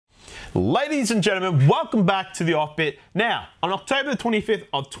Ladies and gentlemen, welcome back to the OFFbit. Now, on October 25th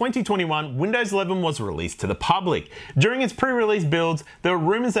of 2021, Windows 11 was released to the public. During its pre-release builds, there were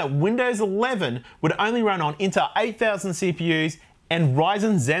rumors that Windows 11 would only run on Intel 8000 CPUs and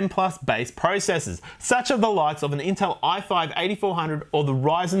Ryzen Zen Plus based processors, such as the likes of an Intel i5-8400 or the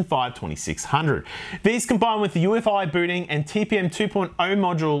Ryzen 5 2600. These combined with the UEFI booting and TPM 2.0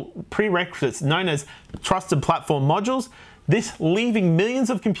 module prerequisites known as Trusted Platform Modules, this leaving millions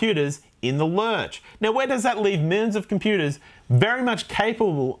of computers in the lurch. Now, where does that leave millions of computers very much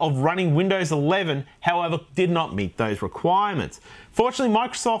capable of running Windows 11, however, did not meet those requirements? Fortunately,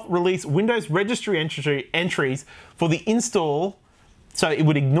 Microsoft released Windows registry entries for the install, so it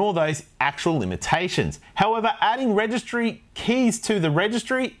would ignore those actual limitations. However, adding registry keys to the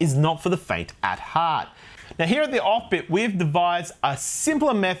registry is not for the faint at heart. Now, here at the OFFbit, we've devised a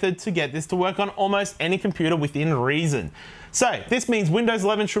simpler method to get this to work on almost any computer within reason. So this means Windows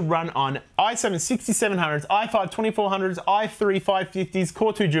 11 should run on i7 6700s, i5 2400s, i3 550s,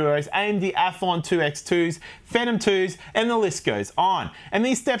 Core 2 Duos, AMD Athlon 2X2s, Phantom 2s, and the list goes on. And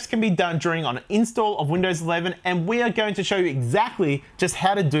these steps can be done during an install of Windows 11, and we are going to show you exactly just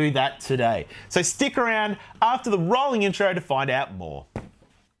how to do that today. So stick around after the rolling intro to find out more.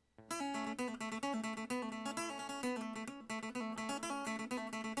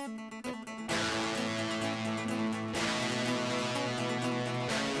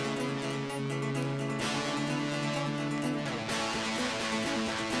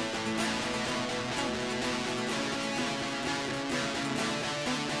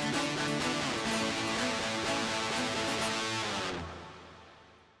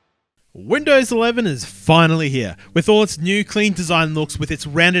 Windows 11 is finally here, with all its new clean design looks with its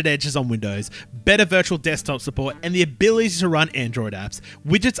rounded edges on Windows, better virtual desktop support, and the ability to run Android apps.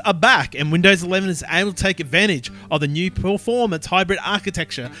 Widgets are back, and Windows 11 is able to take advantage of the new performance hybrid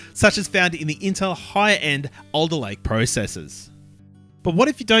architecture such as found in the Intel higher-end Alder Lake processors. But what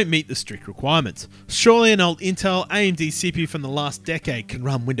if you don't meet the strict requirements? Surely an old Intel AMD CPU from the last decade can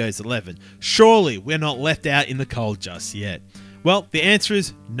run Windows 11. Surely we're not left out in the cold just yet. Well, the answer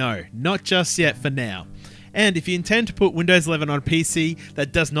is no, not just yet for now. And if you intend to put Windows 11 on a PC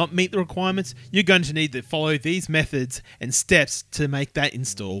that does not meet the requirements, you're going to need to follow these methods and steps to make that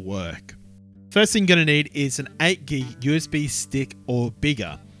install work. First thing you're going to need is an 8GB USB stick or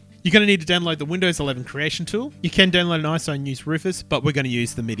bigger. You're going to need to download the Windows 11 Creation Tool. You can download an ISO and use Rufus, but we're going to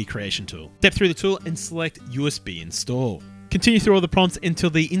use the MIDI Creation Tool. Step through the tool and select USB Install. Continue through all the prompts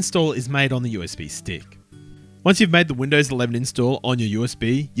until the install is made on the USB stick. Once you've made the Windows 11 install on your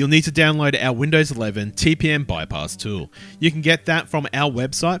USB, you'll need to download our Windows 11 TPM Bypass tool. You can get that from our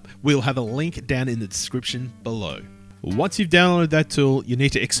website. We'll have a link down in the description below. Once you've downloaded that tool, you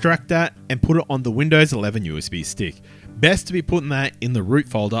need to extract that and put it on the Windows 11 USB stick. Best to be putting that in the root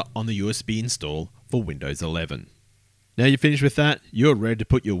folder on the USB install for Windows 11. Now you're finished with that, you're ready to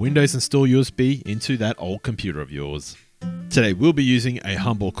put your Windows install USB into that old computer of yours. Today we'll be using a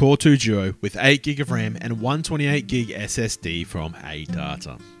humble Core 2 Duo with 8GB of RAM and 128GB SSD from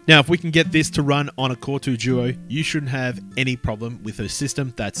ADATA. Now if we can get this to run on a Core 2 Duo, you shouldn't have any problem with a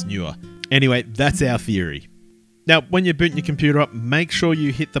system that's newer. Anyway, that's our theory. Now when you're booting your computer up, make sure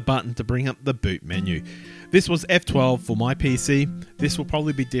you hit the button to bring up the boot menu. This was F12 for my PC, this will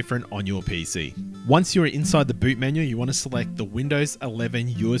probably be different on your PC. Once you're inside the boot menu, you want to select the Windows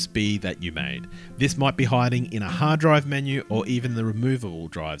 11 USB that you made. This might be hiding in a hard drive menu or even the removable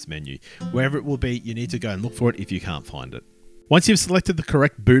drives menu. Wherever it will be, you need to go and look for it if you can't find it. Once you've selected the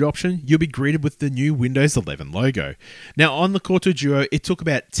correct boot option, you'll be greeted with the new Windows 11 logo. Now on the Core 2 Duo, it took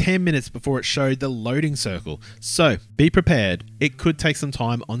about 10 minutes before it showed the loading circle, so be prepared, it could take some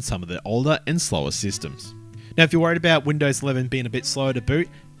time on some of the older and slower systems. Now if you're worried about Windows 11 being a bit slower to boot,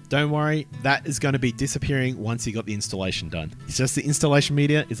 don't worry, that is going to be disappearing once you got the installation done. It's just the installation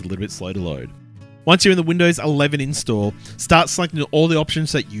media is a little bit slow to load. Once you're in the Windows 11 install, start selecting all the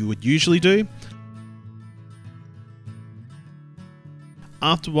options that you would usually do.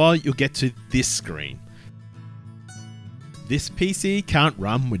 After a while, you'll get to this screen. This PC can't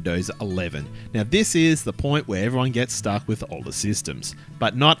run Windows 11. Now this is the point where everyone gets stuck with older systems,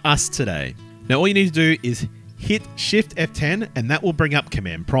 but not us today. Now all you need to do is hit Shift F10 and that will bring up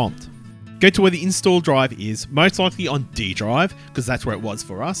Command Prompt. Go to where the install drive is, most likely on D drive, because that's where it was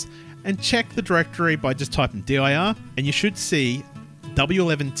for us, and check the directory by just typing dir, and you should see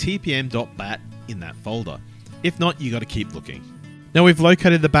w11tpm.bat in that folder. If not, you got to keep looking. Now we've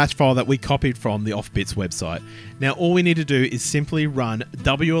located the batch file that we copied from the OFFbits website. Now all we need to do is simply run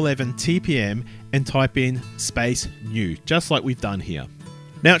w11tpm and type in space new, just like we've done here.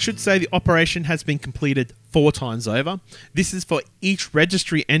 Now it should say the operation has been completed 4 times over. This is for each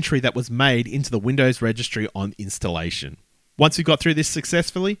registry entry that was made into the Windows registry on installation. Once you got through this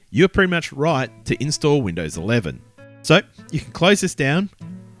successfully, you're pretty much right to install Windows 11. So you can close this down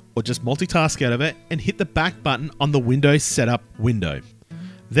or just multitask out of it and hit the back button on the Windows Setup window.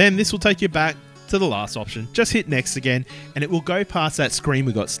 Then this will take you back to the last option. Just hit next again and it will go past that screen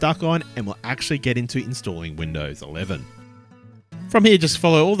we got stuck on and we'll actually get into installing Windows 11. From here, just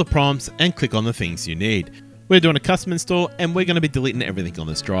follow all the prompts and click on the things you need. We're doing a custom install and we're going to be deleting everything on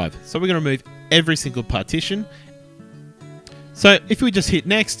this drive. So we're going to remove every single partition. So if we just hit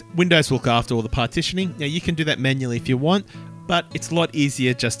next, Windows will look after all the partitioning. Now you can do that manually if you want, but it's a lot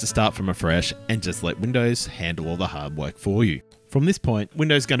easier just to start from afresh and just let Windows handle all the hard work for you. From this point,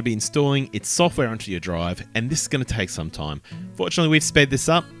 Windows is going to be installing its software onto your drive, and this is going to take some time. Fortunately, we've sped this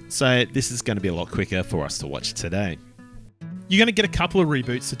up, so this is going to be a lot quicker for us to watch today. You're going to get a couple of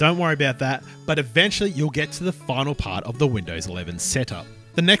reboots, so don't worry about that, but eventually you'll get to the final part of the Windows 11 setup.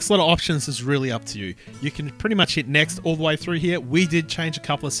 The next lot of options is really up to you. You can pretty much hit next all the way through here. We did change a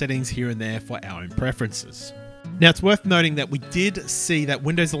couple of settings here and there for our own preferences. Now it's worth noting that we did see that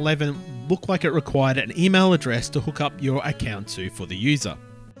Windows 11 looked like it required an email address to hook up your account to for the user.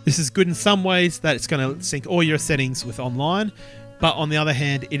 This is good in some ways that it's going to sync all your settings with online, but on the other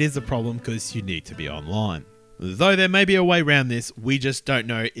hand, it is a problem because you need to be online. Though there may be a way around this, we just don't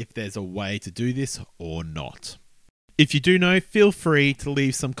know if there's a way to do this or not. If you do know, feel free to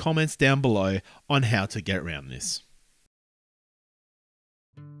leave some comments down below on how to get around this.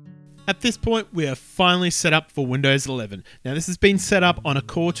 At this point, we are finally set up for Windows 11. Now this has been set up on a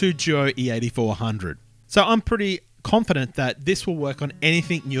Core 2 Duo E8400. So I'm pretty confident that this will work on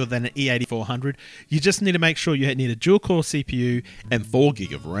anything newer than an E8400. You just need to make sure you need a dual core CPU and 4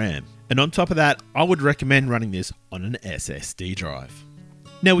 GB of RAM. And on top of that, I would recommend running this on an SSD drive.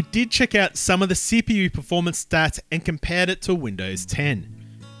 Now we did check out some of the CPU performance stats and compared it to Windows 10.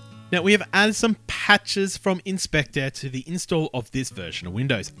 Now we have added some patches from InSpectre to the install of this version of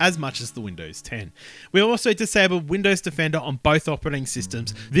Windows, as much as the Windows 10. We also disabled Windows Defender on both operating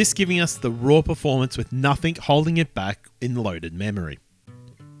systems, this giving us the raw performance with nothing holding it back in loaded memory.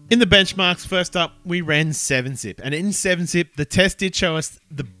 In the benchmarks, first up, we ran 7-zip, and in 7-zip, the test did show us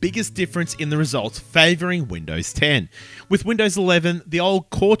the biggest difference in the results favoring Windows 10. With Windows 11, the old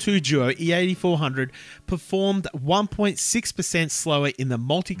Core 2 Duo E8400 performed 1.6% slower in the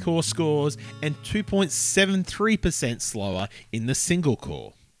multi-core scores and 2.73% slower in the single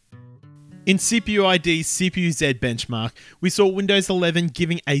core. In CPU ID's CPU-Z benchmark, we saw Windows 11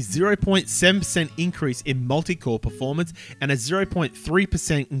 giving a 0.7% increase in multi-core performance and a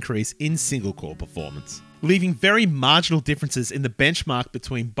 0.3% increase in single-core performance, leaving very marginal differences in the benchmark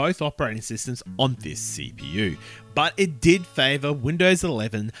between both operating systems on this CPU, but it did favour Windows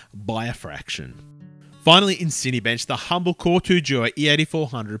 11 by a fraction. Finally, in Cinebench, the humble Core 2 Duo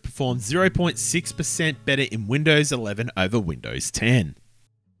E8400 performed 0.6% better in Windows 11 over Windows 10.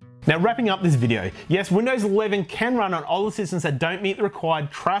 Now wrapping up this video, yes, Windows 11 can run on older systems that don't meet the required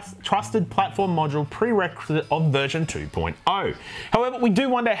trusted platform module prerequisite of version 2.0. However, we do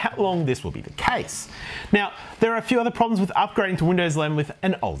wonder how long this will be the case. Now, there are a few other problems with upgrading to Windows 11 with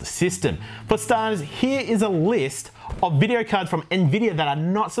an older system. For starters, here is a list of video cards from NVIDIA that are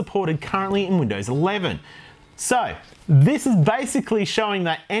not supported currently in Windows 11. So, this is basically showing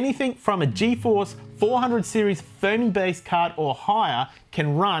that anything from a GeForce 400 series Fermi-based card or higher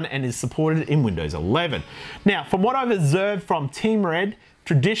can run and is supported in Windows 11. Now, from what I've observed from Team Red,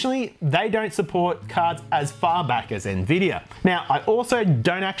 traditionally, they don't support cards as far back as NVIDIA. Now, I also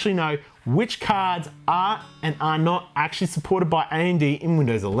don't actually know which cards are and are not actually supported by AMD in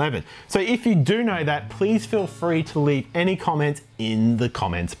Windows 11. So if you do know that, please feel free to leave any comments in the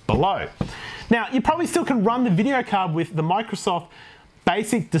comments below. Now, you probably still can run the video card with the Microsoft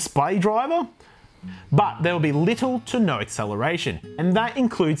basic display driver, but there will be little to no acceleration, and that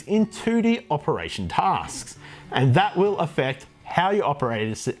includes in 2D operation tasks, and that will affect how your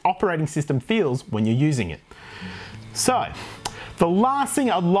operating system feels when you're using it. So, the last thing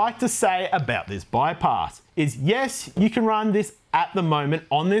I'd like to say about this bypass is yes, you can run this at the moment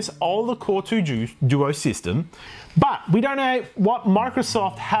on this older Core 2 Duo system, but we don't know what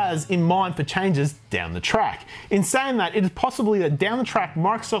Microsoft has in mind for changes down the track. In saying that, it is possibly that down the track,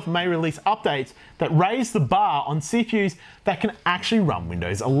 Microsoft may release updates that raise the bar on CPUs that can actually run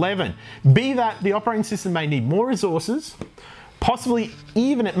Windows 11. Be that the operating system may need more resources, possibly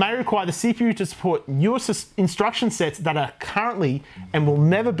even it may require the CPU to support newer instruction sets that are currently and will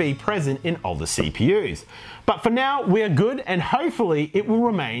never be present in older CPUs. But for now, we are good and hopefully it will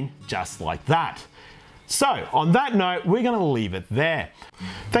remain just like that. So on that note, we're going to leave it there.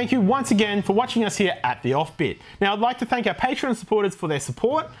 Thank you once again for watching us here at the OFFbit. Now I'd like to thank our Patreon supporters for their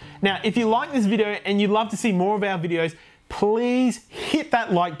support. Now if you like this video and you'd love to see more of our videos, please hit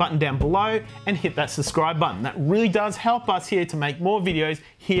that like button down below and hit that subscribe button. That really does help us here to make more videos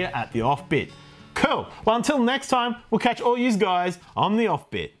here at the OFFbit. Cool. Well, until next time, we'll catch all you guys on the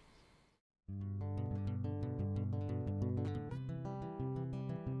OFFbit.